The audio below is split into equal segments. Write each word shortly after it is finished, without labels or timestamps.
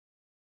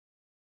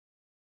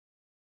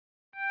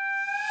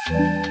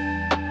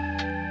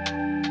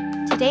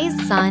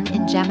Today's Sun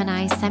in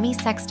Gemini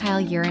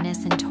semi-sextile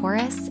Uranus and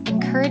Taurus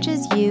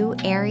encourages you,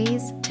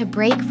 Aries, to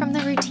break from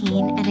the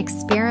routine and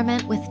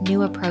experiment with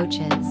new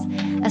approaches,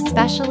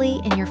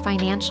 especially in your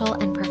financial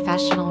and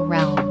professional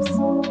realms.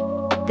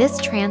 This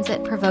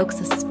transit provokes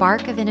a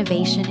spark of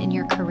innovation in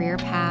your career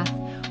path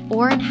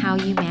or in how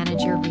you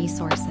manage your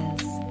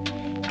resources.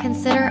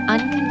 Consider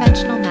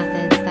unconventional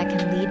methods that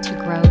can lead to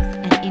growth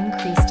and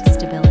increased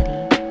stability.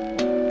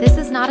 This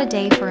is not a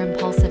day for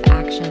impulsive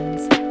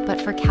actions,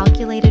 but for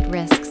calculated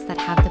risks that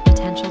have the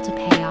potential to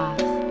pay off.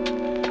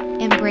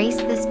 Embrace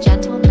this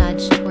gentle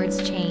nudge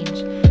towards change